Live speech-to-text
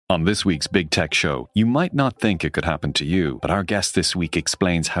On this week's Big Tech Show, you might not think it could happen to you, but our guest this week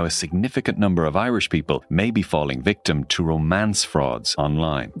explains how a significant number of Irish people may be falling victim to romance frauds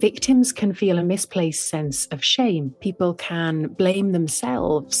online. Victims can feel a misplaced sense of shame. People can blame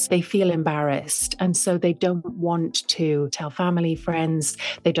themselves. They feel embarrassed, and so they don't want to tell family, friends.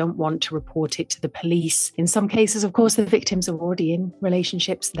 They don't want to report it to the police. In some cases, of course, the victims are already in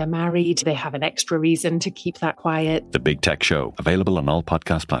relationships. They're married. They have an extra reason to keep that quiet. The Big Tech Show, available on all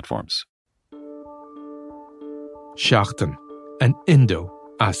podcast platforms. Seachtain, an Indo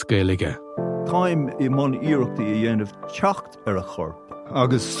as Gaeilge. Táim I mon iarachtaí a dhéanamh teacht a chorp,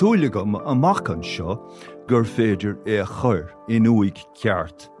 agus súlagam amach an seo gur féidir a chur in uig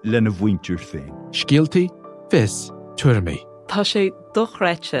ceart lena bhaintir féin. Scialtaí, fis, tuirmí. Tá sé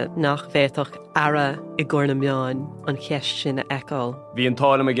dochreite nach bhéadach ara I gcóna meáin an cheist sin a eáil. Bhí an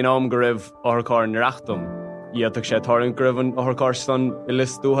tálam a gnám go raibh áthachár an reachtam. Iadach sé táirn gribhan áthachár san I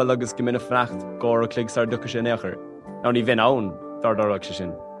listútha agus go minic freacht gcóra cligsáir ducha sin éachair. Now ní bhín ann dardarach sé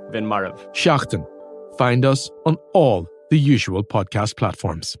sin, bhín marabh. Seachtain. Find us on all the usual podcast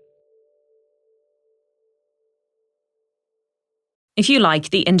platforms. If you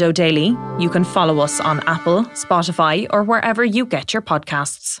like the Indo Daily, you can follow us on Apple, Spotify, or wherever you get your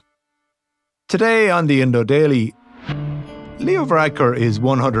podcasts. Today on the Indo Daily, Leo Varadkar is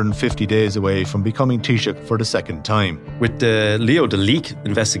 150 days away from becoming Taoiseach for the second time. With the Leo the leak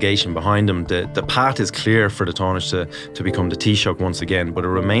investigation behind him, the path is clear for the Taoiseach to become the Taoiseach once again, but it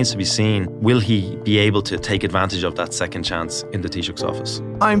remains to be seen, will he be able to take advantage of that second chance in the Taoiseach's office?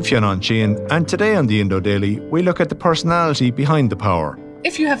 I'm Fionn Sheehan, and today on the Indo Daily, we look at the personality behind the power.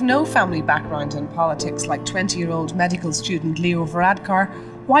 If you have no family background in politics like 20-year-old medical student Leo Varadkar,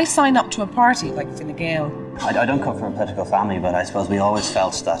 why sign up to a party like Fine Gael? I don't come from a political family, but I suppose we always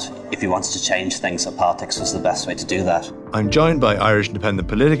felt that if you wanted to change things, that politics was the best way to do that. I'm joined by Irish Independent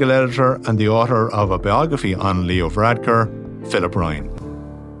political editor and the author of a biography on Leo Varadkar, Philip Ryan.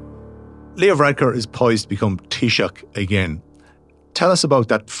 Leo Varadkar is poised to become Taoiseach again. Tell us about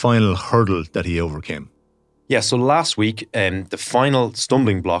that final hurdle that he overcame. Yeah, so last week, the final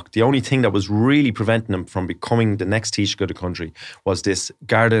stumbling block, the only thing that was really preventing him from becoming the next Taoiseach of the country was this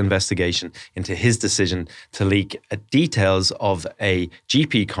Garda investigation into his decision to leak details of a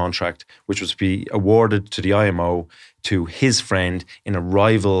GP contract which was to be awarded to the IMO to his friend in a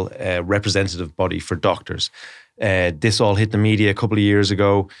rival representative body for doctors. This all hit the media a couple of years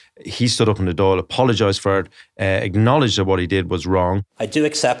ago. He stood up in the Dáil, apologised for it, acknowledged that what he did was wrong. I do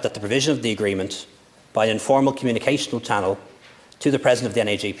accept that the provision of the agreement by an informal communicational channel to the President of the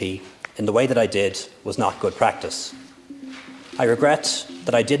NAGP in the way that I did was not good practice. I regret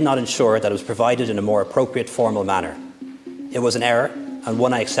that I did not ensure that it was provided in a more appropriate formal manner. It was an error and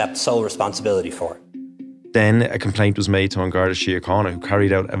one I accept sole responsibility for. Then a complaint was made to An Garda Síochána, who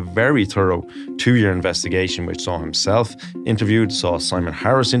carried out a very thorough 2-year investigation which saw himself interviewed, saw Simon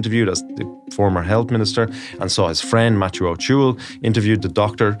Harris interviewed as the former health minister, and saw his friend Matthew O'Toole interviewed the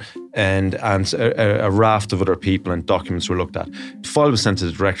doctor, and a raft of other people, and documents were looked at. The file was sent to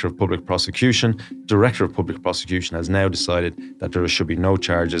the Director of Public Prosecution. The Director of Public Prosecution has now decided that there should be no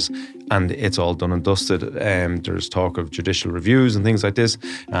charges, and it's all done and dusted. There's talk of judicial reviews and things like this,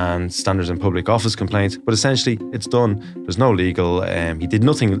 and standards in public office complaints, but essentially it's done. There's no legal, he did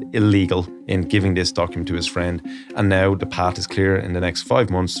nothing illegal in giving this document to his friend, and now the path is clear in the next 5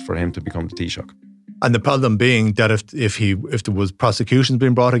 months for him to become the Taoiseach. And the problem being that if there was prosecutions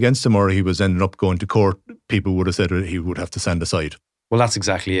being brought against him or he was ending up going to court, people would have said he would have to stand aside. Well, that's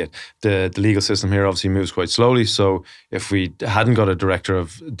exactly it. The legal system here obviously moves quite slowly. So if we hadn't got a director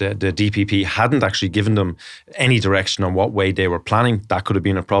of the DPP, hadn't actually given them any direction on what way they were planning, that could have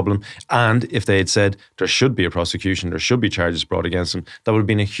been a problem. And if they had said there should be a prosecution, there should be charges brought against them, that would have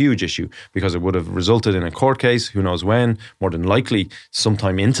been a huge issue because it would have resulted in a court case, who knows when, more than likely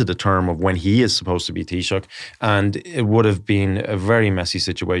sometime into the term of when he is supposed to be Taoiseach. And it would have been a very messy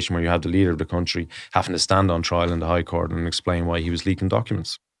situation where you have the leader of the country having to stand on trial in the High Court and explain why he was leaking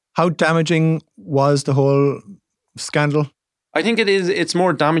documents. How damaging was the whole scandal? I think it's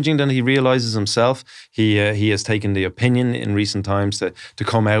more damaging than he realises himself. He has taken the opinion in recent times to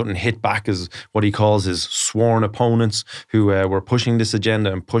come out and hit back as what he calls his sworn opponents who were pushing this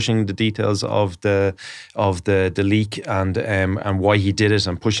agenda and pushing the details of the leak and why he did it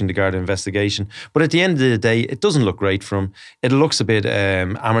and pushing the Garda investigation. But at the end of the day, it doesn't look great for him. It looks a bit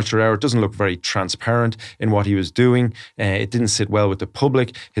amateur hour. It doesn't look very transparent in what he was doing. It didn't sit well with the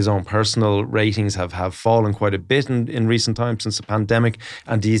public. His own personal ratings have fallen quite a bit in recent times since the pandemic,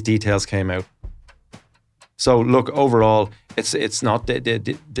 and these details came out. So look, overall, it's not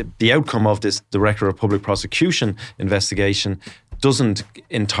the outcome of this Director of Public Prosecution investigation doesn't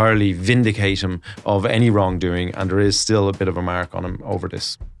entirely vindicate him of any wrongdoing, and there is still a bit of a mark on him over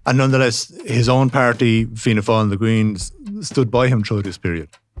this. And nonetheless, his own party, Fianna Fáil and the Greens, stood by him through this period.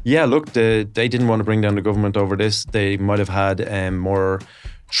 Yeah, look, they didn't want to bring down the government over this. They might have had more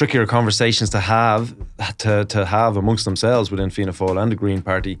trickier conversations to have amongst themselves within Fianna Fáil and the Green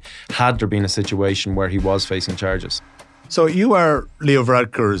Party had there been a situation where he was facing charges. So you are Leo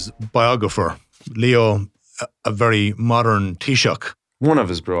Varadkar's biographer. Leo, a very modern Taoiseach. One of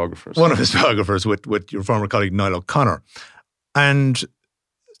his biographers. One of his biographers with your former colleague Niall O'Connor. And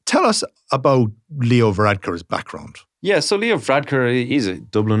tell us about Leo Varadkar's background. Yeah, so Leo Varadkar, he's a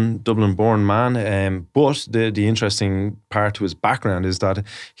Dublin-born man, but the interesting part to his background is that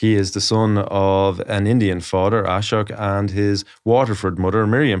he is the son of an Indian father, Ashok, and his Waterford mother,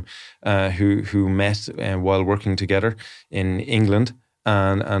 Miriam, who met while working together in England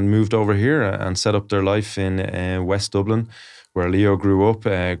and moved over here and set up their life in West Dublin, where Leo grew up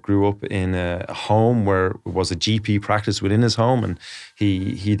in a home where it was a GP practice within his home, and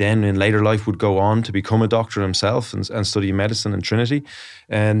he then in later life would go on to become a doctor himself and study medicine in Trinity,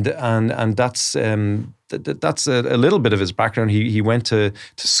 and that's a little bit of his background. He went to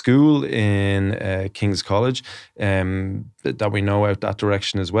school in King's College, that we know out that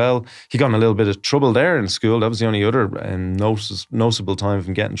direction as well. He got in a little bit of trouble there in school. That was the only other noticeable time of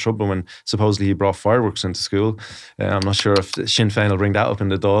him getting in trouble, when supposedly he brought fireworks into school. I'm not sure if Sinn Féin will bring that up in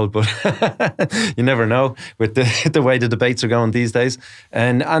the Dáil, but you never know with the way the debates are going these days.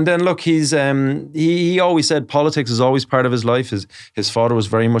 And then look, he always said politics is always part of his life. His father was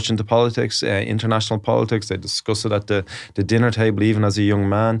very much into politics, international politics. They discussed it at the dinner table even as a young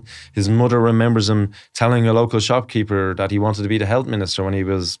man. His mother remembers him telling a local shopkeeper that he wanted to be the health minister when he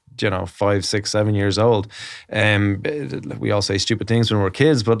was 5, 6, 7 years old. We all say stupid things when we're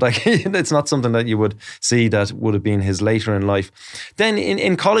kids, but it's not something that you would see that would have been his later in life. Then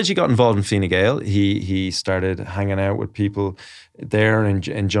in college he got involved in Fine Gael. He started hanging out with people there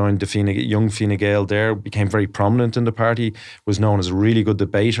and joined the young Fine Gael there, became very prominent in the party, was known as a really good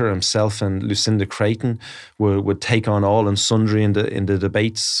debater. Himself and Lucinda Creighton would take on all and sundry in the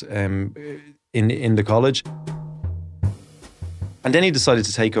debates in the college. And then he decided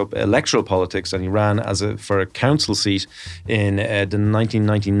to take up electoral politics, and he ran for a council seat in the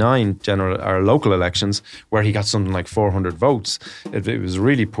 1999 local elections, where he got something like 400 votes. It was a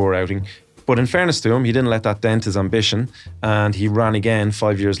really poor outing. But in fairness to him, he didn't let that dent his ambition, and he ran again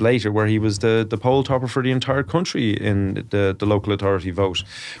 5 years later, where he was the poll topper for the entire country in the local authority vote,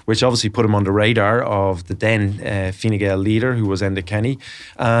 which obviously put him on the radar of the then Fine Gael leader, who was Enda Kenny.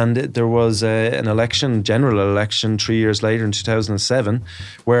 And there was an general election 3 years later in 2007,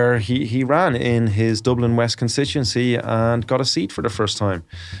 where he ran in his Dublin West constituency and got a seat for the first time.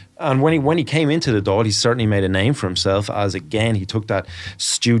 And when he came into the Dáil, he certainly made a name for himself, as again he took that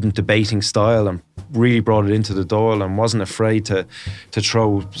student debating style and really brought it into the Dáil, and wasn't afraid to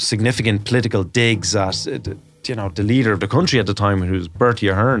throw significant political digs at the leader of the country at the time, who was Bertie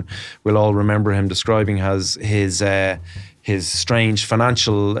Ahern. We'll all remember him describing as his strange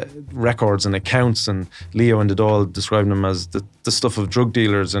financial records and accounts, and Leo and the Dáil describing him as the stuff of drug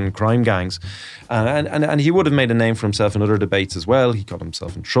dealers and crime gangs. And he would have made a name for himself in other debates as well. He got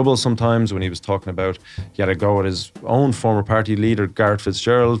himself in trouble sometimes when he was talking about, he had a go at his own former party leader, Gareth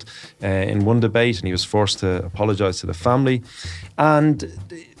Fitzgerald, in one debate, and he was forced to apologise to the family. And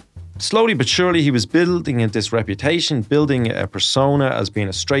slowly but surely, he was building this reputation, building a persona as being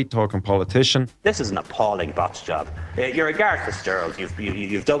a straight-talking politician. This is an appalling botch job. You're a Gareth Fitzgerald. You've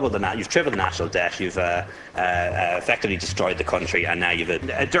tripled the national debt. You've effectively destroyed the country, and now you've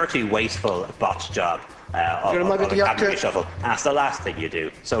a dirty, wasteful botch job. Of a cabinet shuffle. And it's the last thing you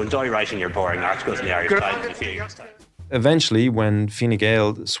do. So enjoy writing your boring articles in the Irish Times in a few years' time. Eventually, when Fine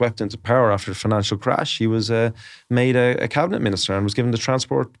Gael swept into power after the financial crash, he was made a cabinet minister and was given the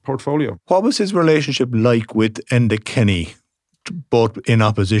transport portfolio. What was his relationship like with Enda Kenny, both in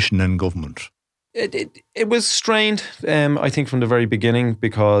opposition and government? It was strained, I think, from the very beginning,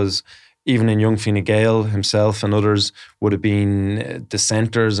 because even in young Fine Gael himself and others would have been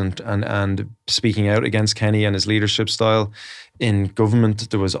dissenters and speaking out against Kenny and his leadership style. In government,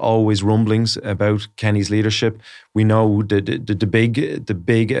 there was always rumblings about Kenny's leadership. We know the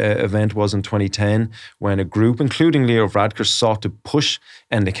big event was in 2010, when a group, including Leo Varadkar, sought to push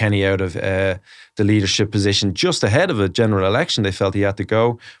Enda Kenny out of the leadership position just ahead of a general election. They felt he had to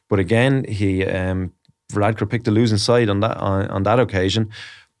go, but again, Varadkar picked the losing side on that occasion.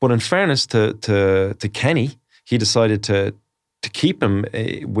 But in fairness to Kenny, he decided to to keep him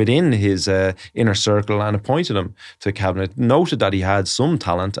within his inner circle and appointed him to cabinet, noted that he had some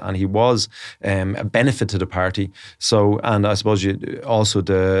talent and he was a benefit to the party. So, and I suppose also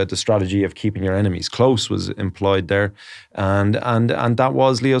the strategy of keeping your enemies close was employed there. And that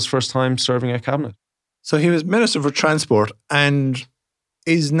was Leo's first time serving a cabinet. So he was Minister for Transport and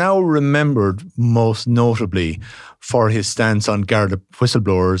is now remembered most notably for his stance on Garda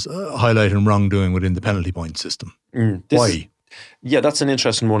whistleblowers highlighting wrongdoing within the penalty point system. Why? Yeah, that's an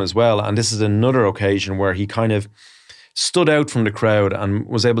interesting one as well. And this is another occasion where he kind of stood out from the crowd and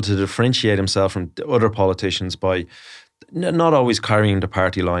was able to differentiate himself from other politicians by not always carrying the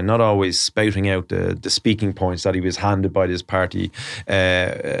party line, not always spouting out the speaking points that he was handed by this party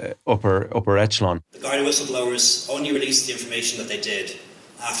upper echelon. The Garda whistleblowers only released the information that they did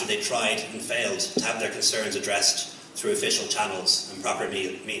after they tried and failed to have their concerns addressed through official channels and proper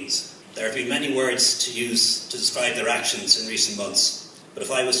means. There have been many words to use to describe their actions in recent months, but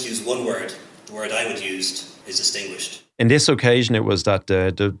if I was to use one word, the word I would use is distinguished. In this occasion, it was that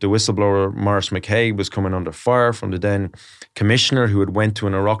the whistleblower Maurice McCabe was coming under fire from the then commissioner who had went to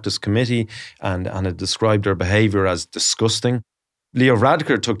an Oireachtas committee and had described their behaviour as disgusting. Leo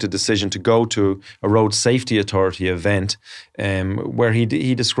Varadkar took the decision to go to a Road Safety Authority event where he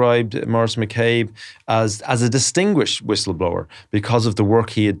described Maurice McCabe as a distinguished whistleblower because of the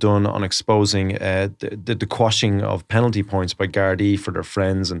work he had done on exposing the quashing of penalty points by Gardaí for their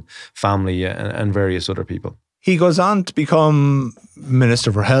friends and family and various other people. He goes on to become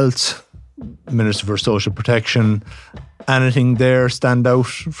Minister for Health, Minister for Social Protection. Anything there stand out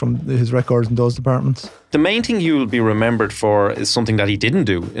from his records in those departments? The main thing he will be remembered for is something that he didn't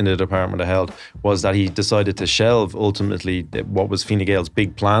do in the Department of Health, was that he decided to shelve ultimately what was Fine Gael's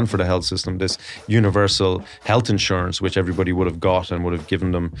big plan for the health system, this universal health insurance, which everybody would have got and would have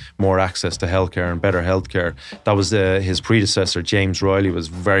given them more access to healthcare and better healthcare. That was his predecessor, James Riley, was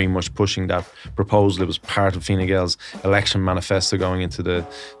very much pushing that proposal. It was part of Fine Gael's election manifesto going into the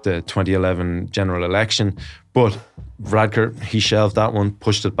 2011 general election. But Varadkar, he shelved that one,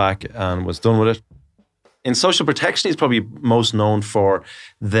 pushed it back and was done with it. In social protection, he's probably most known for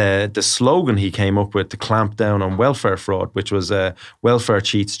the slogan he came up with to clamp down on welfare fraud, which was welfare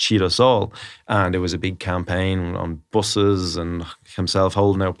cheats cheat us all. And it was a big campaign on buses and himself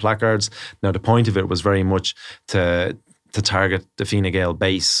holding out placards. Now, the point of it was very much to target the Fine Gael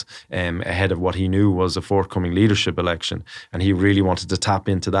base ahead of what he knew was a forthcoming leadership election. And he really wanted to tap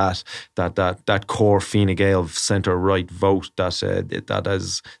into that core Fine Gael centre-right vote that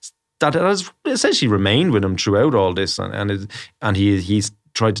has essentially remained with him throughout all this. And he's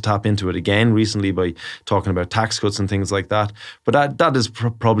tried to tap into it again recently by talking about tax cuts and things like that. But that is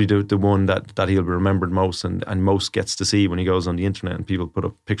probably the one that he'll be remembered most and most gets to see when he goes on the internet and people put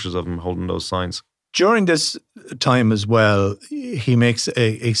up pictures of him holding those signs. During this time as well, he makes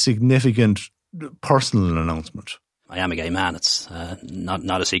a significant personal announcement. I am a gay man. It's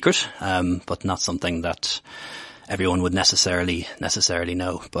not a secret, but not something that everyone would necessarily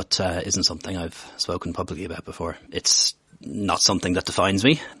know, but isn't something I've spoken publicly about before. It's not something that defines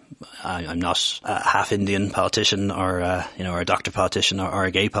me. I'm not a half Indian politician or a doctor politician or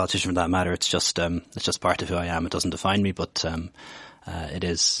a gay politician for that matter. It's just part of who I am. It doesn't define me, but it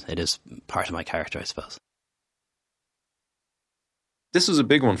is part of my character, I suppose. This was a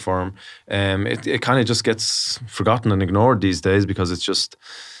big one for him. It kind of just gets forgotten and ignored these days because it's just,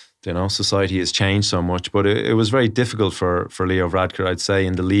 society has changed so much. But it was very difficult for Leo Varadkar, I'd say,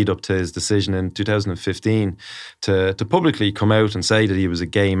 in the lead up to his decision in 2015 to publicly come out and say that he was a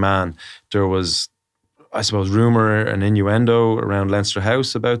gay man. There was, I suppose, rumour and innuendo around Leinster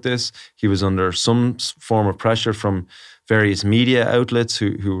House about this. He was under some form of pressure from various media outlets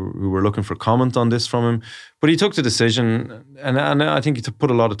who were looking for comment on this from him. But he took the decision, and I think he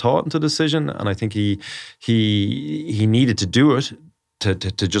put a lot of thought into the decision, and I think he needed to do it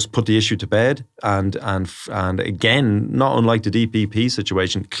to just put the issue to bed and again, not unlike the DPP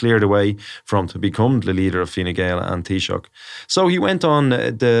situation, cleared away from to become the leader of Fine Gael and Taoiseach. So he went on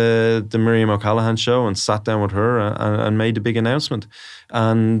the Miriam O'Callaghan show and sat down with her and made a big announcement.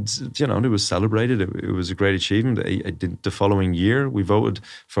 And, it was celebrated. It was a great achievement. The following year, we voted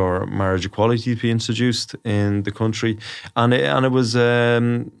for marriage equality to be introduced in the country. And it was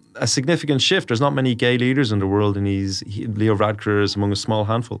a significant shift. There's not many gay leaders in the world, and Leo Varadkar is among a small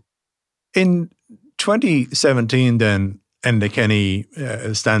handful. In 2017, then, Enda Kenny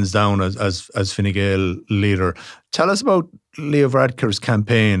stands down as Fine Gael leader. Tell us about Leo Varadkar's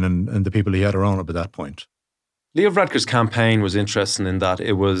campaign and the people he had around him at that point. Leo Varadkar's campaign was interesting in that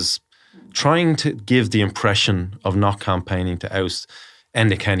it was trying to give the impression of not campaigning to oust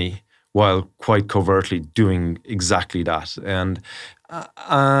Enda Kenny while quite covertly doing exactly that. And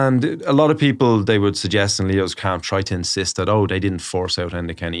a lot of people, they would suggest in Leo's camp, try to insist that, they didn't force out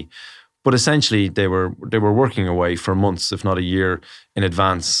Enda Kenny. But essentially, they were working away for months, if not a year, in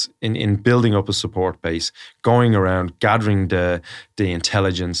advance in building up a support base, going around, gathering the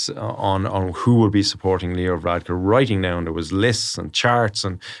intelligence on who would be supporting Leo Varadkar, writing down. There was lists and charts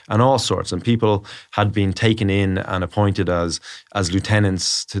and all sorts, and people had been taken in and appointed as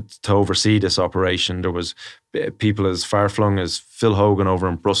lieutenants to oversee this operation. There was people as far-flung as Phil Hogan over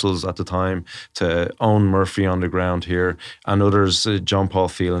in Brussels at the time, to Owen Murphy on the ground here, and others, John Paul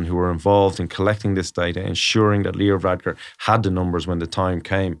Phelan, who were involved in collecting this data, ensuring that Leo Varadkar had the numbers when the time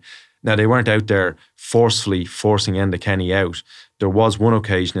came. Now, they weren't out there forcefully forcing Enda Kenny out. There was one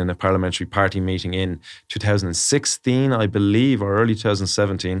occasion in a parliamentary party meeting in 2016, I believe, or early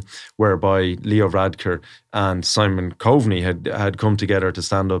 2017, whereby Leo Varadkar and Simon Coveney had come together to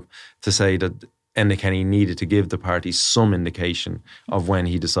stand up to say that Enda Kenny needed to give the party some indication of when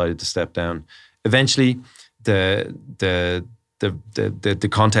he decided to step down. Eventually, the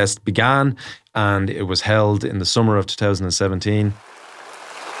contest began, and it was held in the summer of 2017.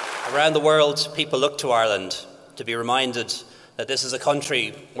 Around the world, people look to Ireland to be reminded that this is a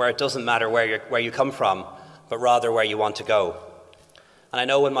country where it doesn't matter where you come from, but rather where you want to go. And I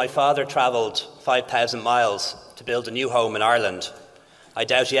know when my father travelled 5,000 miles to build a new home in Ireland, I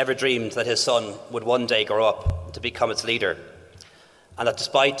doubt he ever dreamed that his son would one day grow up to become its leader, and that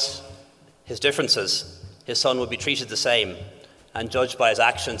despite his differences, his son would be treated the same and judged by his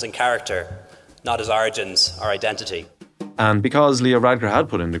actions and character, not his origins or identity. And because Leo Varadkar had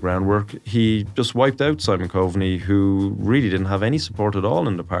put in the groundwork, he just wiped out Simon Coveney, who really didn't have any support at all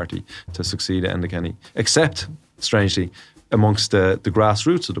in the party to succeed Enda Kenny, except, strangely, amongst the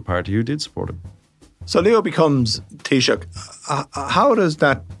grassroots of the party who did support him. So Leo becomes Taoiseach. How does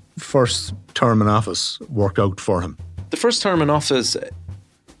that first term in office work out for him? The first term in office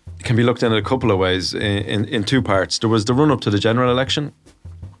can be looked at in a couple of ways, in two parts. There was the run-up to the general election,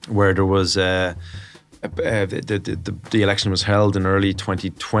 where there was the election was held in early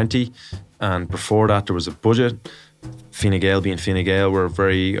 2020, and before that there was a budget. Fine Gael, being Fine Gael, were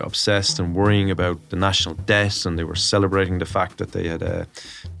very obsessed and worrying about the national debt, and they were celebrating the fact that they had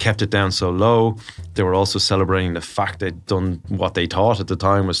kept it down so low. They were also celebrating the fact they'd done what they thought at the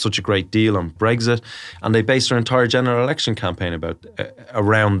time was such a great deal on Brexit, and they based their entire general election campaign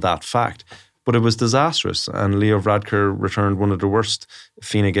around that fact. But it was disastrous, and Leo Varadkar returned one of the worst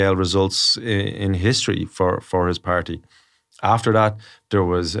Fine Gael results in history for his party. After that, there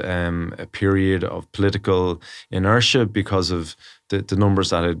was a period of political inertia because of the numbers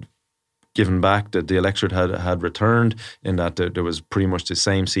that had given back, that the electorate had returned, in that there was pretty much the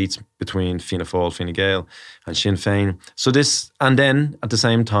same seats between Fianna Fáil, Fine Gael and Sinn Féin. So this, and then at the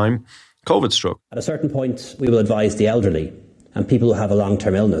same time, COVID struck. At a certain point, we will advise the elderly and people who have a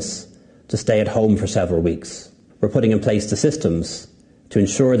long-term illness to stay at home for several weeks. We're putting in place the systems to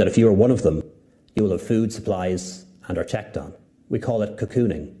ensure that if you are one of them, you will have food, supplies and are checked on. We call it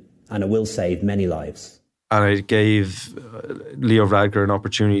cocooning, and it will save many lives. And it gave Leo Varadkar an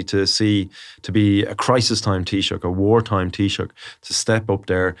opportunity to be a crisis time Taoiseach, a wartime Taoiseach, to step up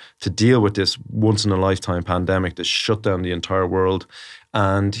there to deal with this once-in-a-lifetime pandemic that shut down the entire world.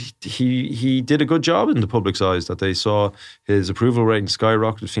 And he did a good job in the public's eyes, that they saw his approval rating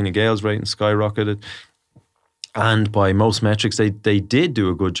skyrocketed, Fine Gael's rating skyrocketed. And by most metrics, they did do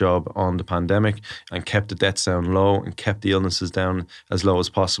a good job on the pandemic and kept the deaths down low and kept the illnesses down as low as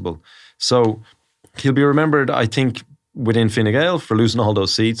possible. So he'll be remembered, I think, within Fine Gael for losing all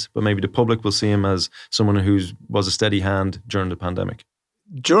those seats, but maybe the public will see him as someone who was a steady hand during the pandemic.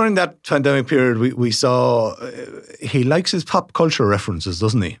 During that pandemic period, we saw he likes his pop culture references,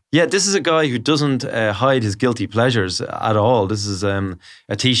 doesn't he? Yeah, this is a guy who doesn't hide his guilty pleasures at all. This is a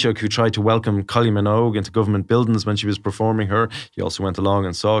Taoiseach who tried to welcome Kylie Minogue into government buildings when she was performing her. He also went along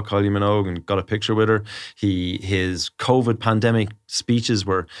and saw Kylie Minogue and got a picture with her. His COVID pandemic speeches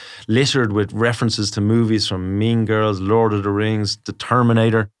were littered with references to movies from Mean Girls, Lord of the Rings, The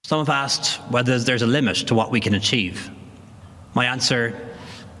Terminator. Some have asked whether there's a limit to what we can achieve. My answer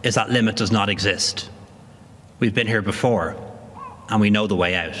is that limit does not exist. We've been here before, and we know the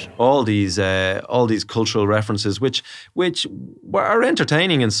way out. All these cultural references, which are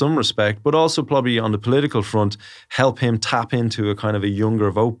entertaining in some respect, but also probably on the political front, help him tap into a kind of a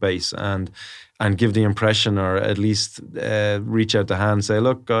younger vote base and give the impression, or at least reach out the hand and say,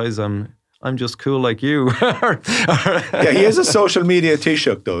 look, guys, I'm just cool like you. Yeah, he is a social media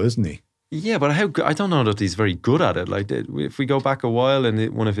Taoiseach, though, isn't he? Yeah, but I don't know that he's very good at it. Like, if we go back a while,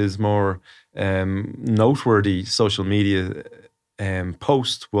 and one of his more noteworthy social media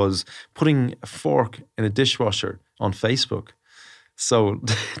post was putting a fork in a dishwasher on Facebook. So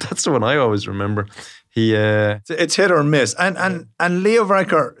that's the one I always remember. It's hit or miss. And Leo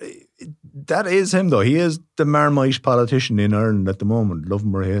Varadkar, that is him though. He is the Marmite politician in Ireland at the moment. Love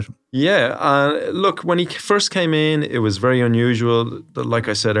him or hate him. Yeah, look, when he first came in, it was very unusual. Like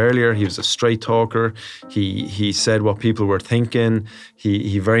I said earlier, he was a straight talker. He said what people were thinking.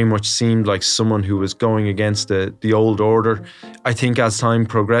 He very much seemed like someone who was going against the old order. I think as time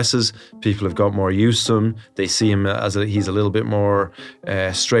progresses, people have got more used to him. They see him as he's a little bit more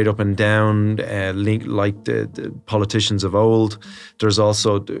straight up and down, like the politicians of old. There's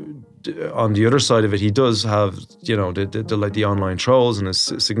also, on the other side of it, he does have, the online trolls and his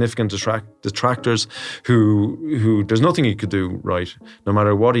significant detractors who there's nothing he could do right, no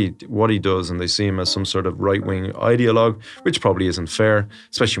matter what he does, and they see him as some sort of right-wing ideologue, which probably isn't fair,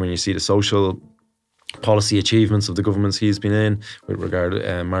 especially when you see the social policy achievements of the governments he's been in with regard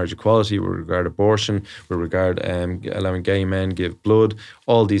to marriage equality, with regard to abortion, with regard to allowing gay men give blood,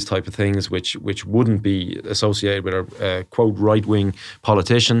 all these type of things which wouldn't be associated with a quote right-wing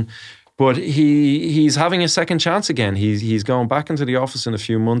politician. But he's having a second chance again. He's going back into the office in a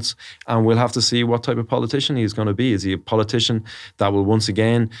few months, and we'll have to see what type of politician he's going to be. Is he a politician that will once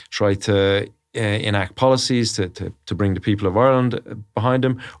again try to enact policies to bring the people of Ireland behind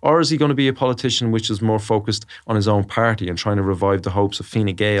him, or is he going to be a politician which is more focused on his own party and trying to revive the hopes of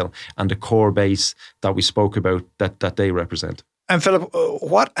Fine Gael and the core base that we spoke about that they represent? And Philip,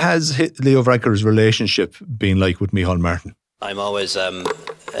 what has Leo Varadkar's relationship been like with Micheál Martin? I'm always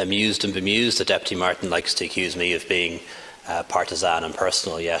amused and bemused that Deputy Martin likes to accuse me of being partisan and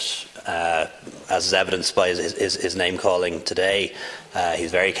personal, yet as is evidenced by his name calling today,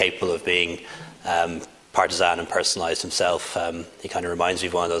 he's very capable of being partisan and personalised himself. He kind of reminds me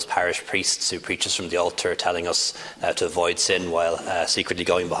of one of those parish priests who preaches from the altar telling us to avoid sin while secretly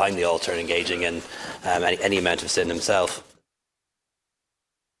going behind the altar and engaging in any amount of sin himself.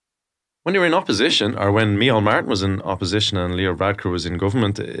 When they were in opposition, or when Micheál Martin was in opposition and Leo Varadkar was in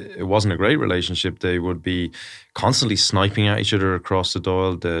government, it wasn't a great relationship. They would be constantly sniping at each other across the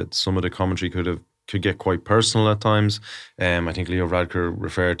Dáil. Some of the commentary could get quite personal at times. I think Leo Varadkar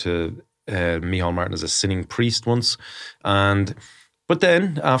referred to Micheál Martin as a sinning priest once. But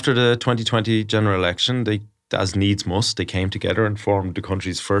then, after the 2020 general election, as needs must, they came together and formed the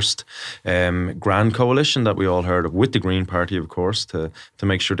country's first grand coalition that we all heard of, with the Green Party, of course, to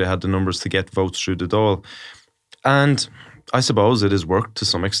make sure they had the numbers to get votes through the Dáil. And I suppose it has worked to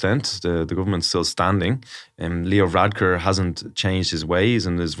some extent. The government's still standing. Leo Varadkar hasn't changed his ways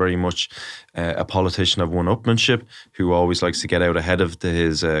and is very much a politician of one-upmanship who always likes to get out ahead of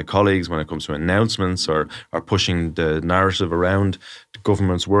his colleagues when it comes to announcements or pushing the narrative around the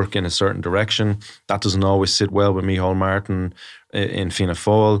government's work in a certain direction. That doesn't always sit well with Micheál Martin in Fianna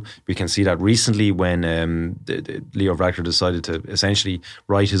Fáil. We can see that recently when Leo Varadkar decided to essentially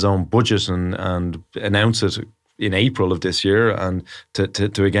write his own budget and announce it in April of this year, and to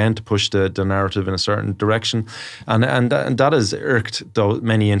push the narrative in a certain direction, and that has irked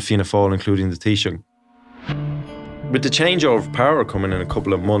many in Fianna Fáil, including the Taoiseach. With the changeover of power coming in a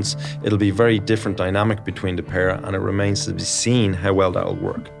couple of months, it'll be a very different dynamic between the pair, and it remains to be seen how well that'll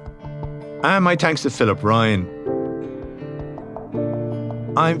work. And my thanks to Philip Ryan.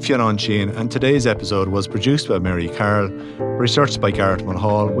 I'm Fionn Sheehan, and today's episode was produced by Mary Carroll, researched by Garrett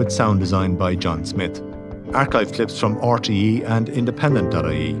Mulhall, with sound design by John Smith. Archive clips from RTE and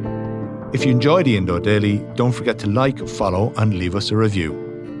independent.ie. If you enjoy the Indo Daily, don't forget to like, follow and leave us a review.